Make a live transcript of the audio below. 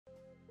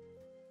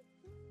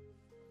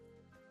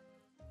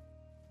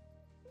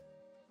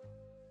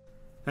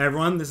Hey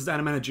everyone, this is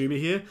Animanajubi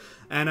here,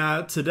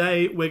 and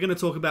today we're going to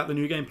talk about the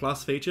New Game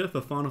Plus feature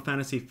for Final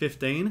Fantasy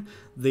 15,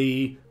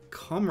 the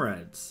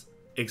Comrades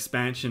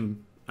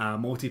expansion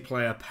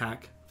multiplayer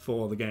pack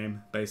for the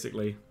game,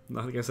 basically.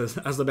 I guess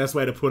that's the best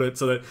way to put it,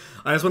 so that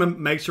I just want to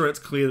make sure it's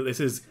clear that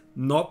this is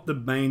not the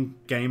main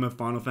game of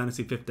Final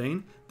Fantasy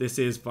 15. This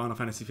is Final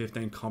Fantasy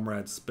 15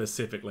 Comrades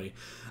specifically.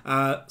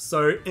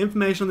 So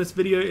information on this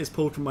video is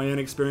pulled from my own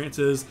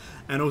experiences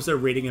and also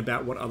reading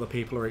about what other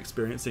people are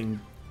experiencing,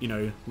 you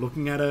know,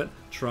 looking at it,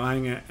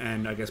 trying it,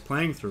 and I guess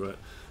playing through it.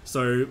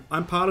 So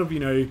I'm part of, you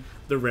know,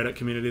 the Reddit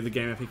community, the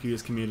Game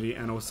FAQs community,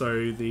 and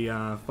also the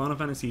Final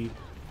Fantasy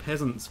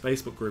Peasants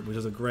Facebook group, which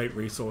is a great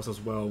resource as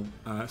well,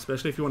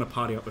 especially if you want to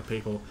party up with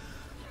people.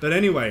 But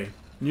anyway,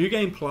 New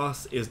Game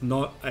Plus is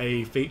not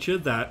a feature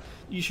that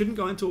you shouldn't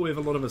go into it with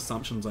a lot of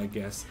assumptions, I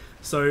guess.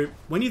 So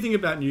when you think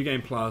about New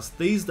Game Plus,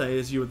 these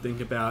days you would think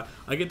about,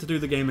 I get to do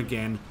the game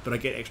again, but I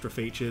get extra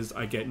features,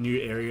 I get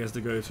new areas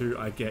to go to,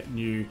 I get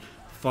new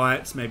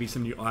fights, maybe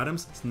some new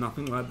items. It's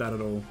nothing like that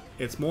at all.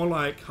 It's more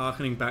like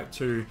harkening back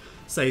to,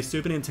 say,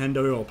 Super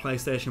Nintendo or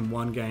PlayStation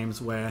 1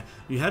 games where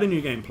you had a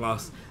New Game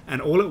Plus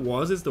and all it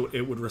was is that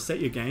it would reset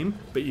your game,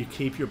 but you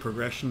keep your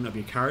progression of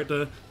your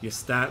character, your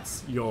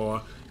stats,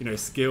 your, you know,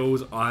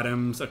 skills,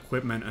 items,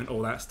 equipment, and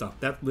all that stuff.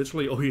 That's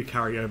literally all you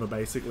carry over,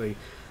 basically.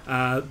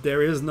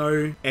 There is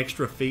no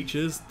extra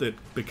features that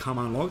become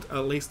unlocked,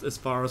 at least as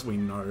far as we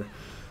know.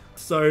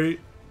 So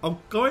I'll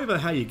go over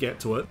how you get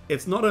to it.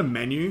 It's not a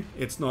menu,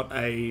 it's not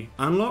a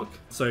unlock,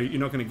 so you're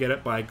not going to get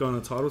it by going on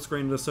the title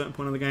screen at a certain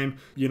point in the game.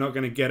 You're not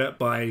going to get it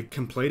by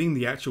completing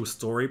the actual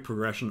story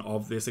progression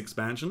of this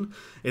expansion.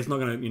 It's not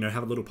going to, you know,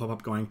 have a little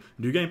pop-up going,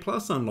 New Game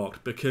Plus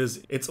unlocked,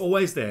 because it's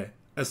always there.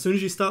 As soon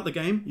as you start the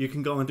game, you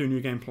can go and do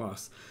New Game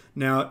Plus.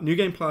 Now, New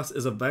Game Plus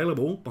is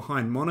available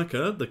behind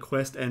Monica, the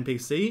quest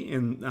NPC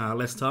in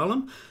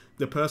Lestalem,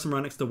 the person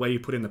right next to where you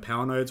put in the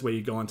power nodes, where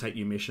you go and take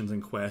your missions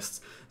and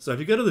quests. So if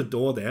you go to the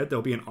door there,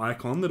 there'll be an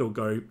icon that'll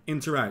go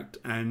interact,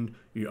 and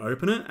you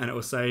open it and it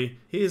will say,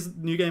 here's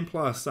New Game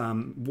Plus,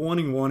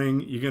 warning,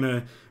 warning, you're going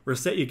to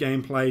reset your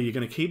gameplay, you're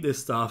going to keep this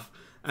stuff,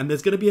 and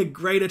there's going to be a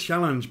greater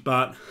challenge,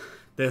 but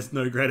there's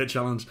no greater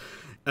challenge.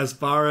 As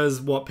far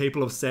as what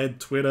people have said,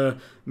 Twitter,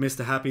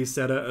 Mr. Happy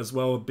said it as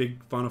well, a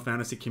big Final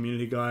Fantasy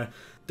community guy,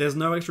 there's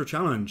no extra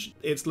challenge.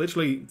 It's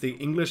literally the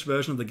English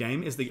version of the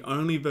game is the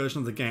only version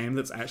of the game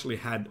that's actually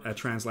had a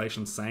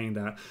translation saying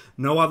that.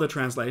 No other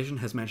translation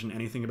has mentioned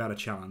anything about a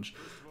challenge.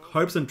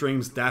 Hopes and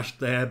dreams dashed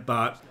there,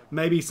 but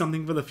maybe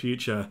something for the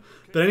future.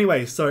 But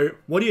anyway, so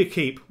what do you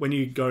keep when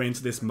you go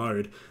into this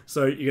mode?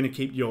 So you're going to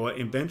keep your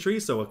inventory,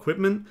 so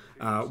equipment,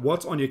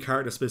 what's on your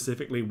character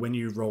specifically when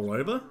you roll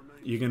over.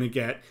 You're going to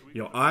get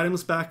your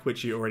items back,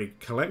 which you already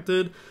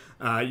collected.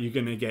 You're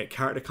going to get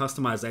character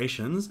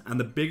customizations. And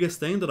the biggest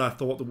thing that I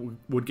thought that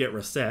would get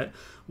reset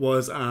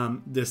was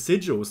the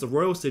sigils, the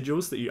royal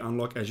sigils that you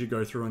unlock as you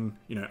go through and,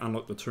 you know,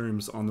 unlock the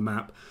tombs on the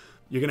map.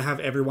 You're going to have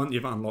everyone that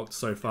you've unlocked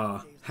so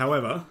far.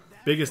 However,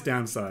 biggest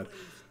downside,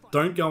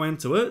 don't go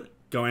into it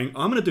going,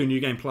 I'm going to do New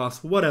Game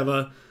Plus,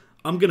 whatever.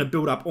 I'm going to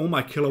build up all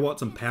my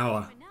kilowatts and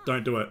power.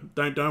 Don't do it.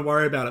 Don't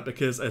worry about it,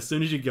 because as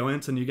soon as you go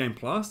into New Game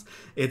Plus,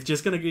 it's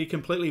just going to be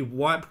completely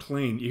wiped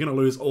clean. You're going to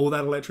lose all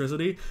that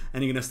electricity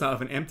and you're going to start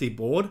with an empty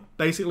board.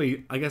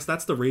 Basically, I guess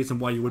that's the reason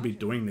why you would be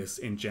doing this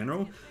in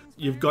general.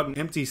 You've got an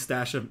empty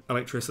stash of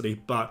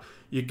electricity, but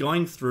you're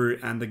going through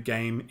and the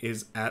game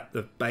is at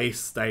the base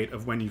state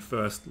of when you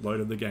first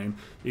loaded the game.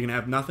 You're going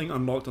to have nothing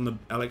unlocked on the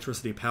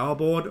electricity power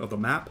board or the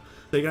map.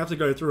 So you're going to have to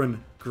go through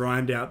and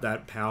grind out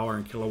that power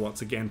and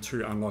kilowatts again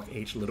to unlock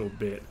each little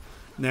bit.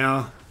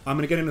 Now, I'm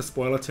going to get into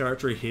spoiler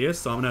territory here,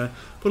 so I'm going to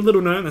put a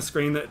little note on the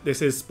screen that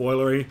this is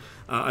spoilery.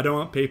 I don't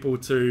want people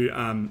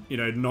to, you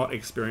know, not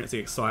experience the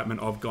excitement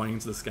of going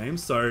into this game.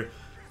 So,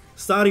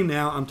 starting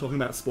now, I'm talking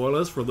about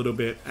spoilers for a little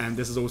bit, and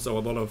this is also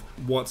a lot of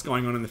what's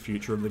going on in the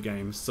future of the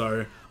game.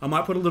 So, I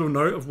might put a little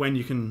note of when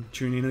you can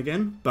tune in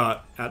again,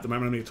 but at the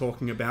moment I'm going to be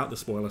talking about the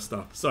spoiler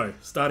stuff. So,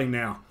 starting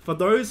now. For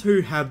those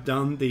who have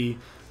done the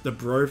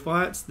bro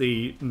fights,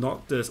 the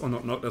Noctis, or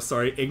not Noctis,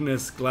 sorry,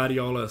 Ignis,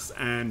 Gladiolus,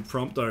 and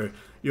Prompto,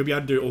 you'll be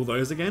able to do all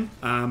those again.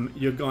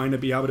 You're going to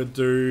be able to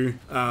do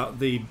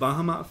the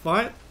Bahamut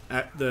fight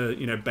at the,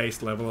 you know,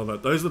 base level of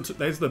it. Those are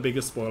the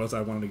biggest spoilers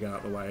I wanted to get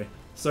out of the way.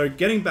 So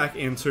getting back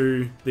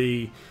into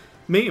the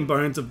meat and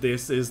bones of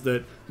this is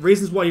that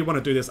reasons why you want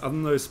to do this, other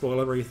than those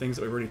spoilery things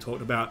that we've already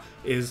talked about,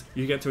 is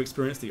you get to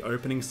experience the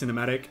opening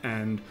cinematic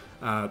and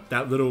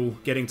that little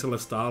getting to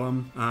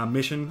Lestalem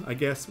mission, I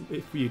guess,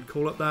 if you'd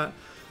call it that.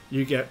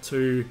 You get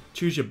to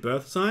choose your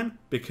birth sign,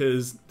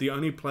 because the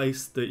only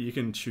place that you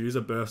can choose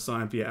a birth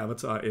sign for your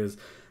avatar is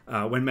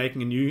when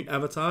making a new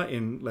avatar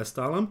in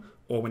Lestalem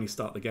or when you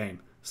start the game.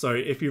 So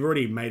if you've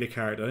already made a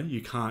character,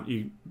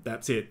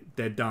 that's it.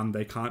 They're done.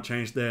 They can't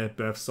change their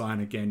birth sign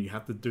again. You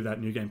have to do that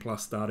New Game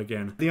Plus start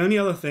again. The only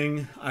other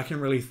thing I can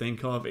really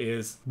think of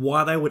is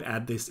why they would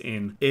add this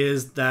in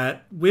is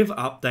that with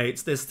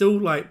updates, there's still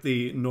like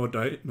the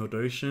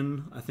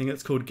Nordosian, I think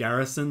it's called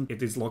Garrison.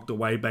 It is locked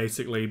away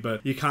basically,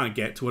 but you can't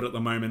get to it at the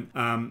moment.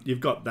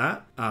 You've got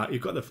that.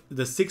 You've got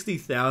the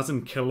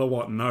 60,000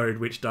 kilowatt node,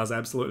 which does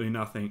absolutely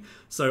nothing.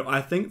 So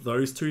I think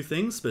those two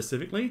things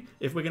specifically,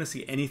 if we're going to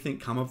see anything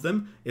come of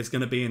them, it's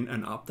going to be an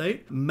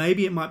update.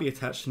 Maybe it might be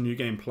attached to New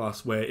Game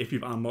Plus, where if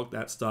you've unlocked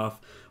that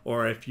stuff,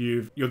 or if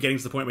you're getting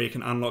to the point where you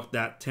can unlock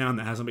that town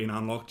that hasn't been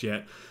unlocked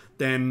yet,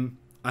 then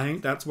I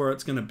think that's where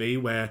it's going to be,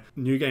 where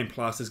New Game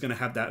Plus is going to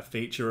have that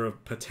feature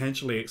of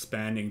potentially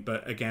expanding.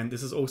 But again,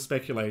 this is all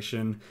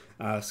speculation.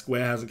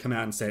 Square hasn't come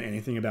out and said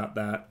anything about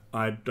that.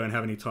 I don't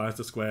have any ties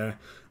to Square.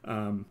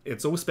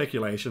 It's all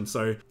speculation.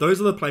 So those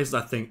are the places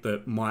I think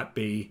that might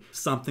be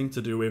something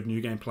to do with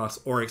New Game Plus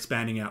or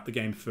expanding out the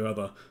game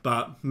further.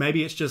 But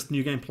maybe it's just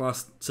New Game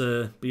Plus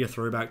to be a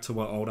throwback to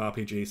what old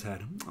RPGs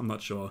had. I'm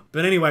not sure.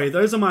 But anyway,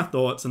 those are my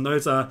thoughts, and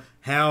those are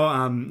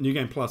how New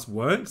Game Plus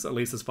works, at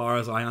least as far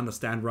as I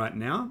understand right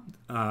now.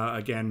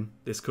 Again,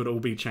 this could all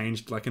be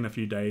changed like in a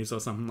few days or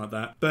something like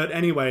that. But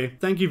anyway,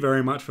 thank you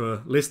very much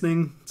for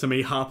listening to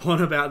me harp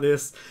on about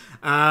this.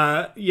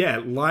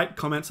 Yeah, like,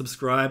 comment,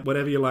 subscribe,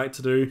 whatever you like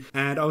to do.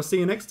 And I'll see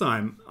you next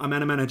time. I'm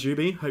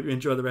Anamanajubi. Hope you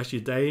enjoy the rest of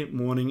your day,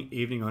 morning,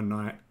 evening, or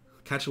night.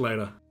 Catch you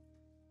later.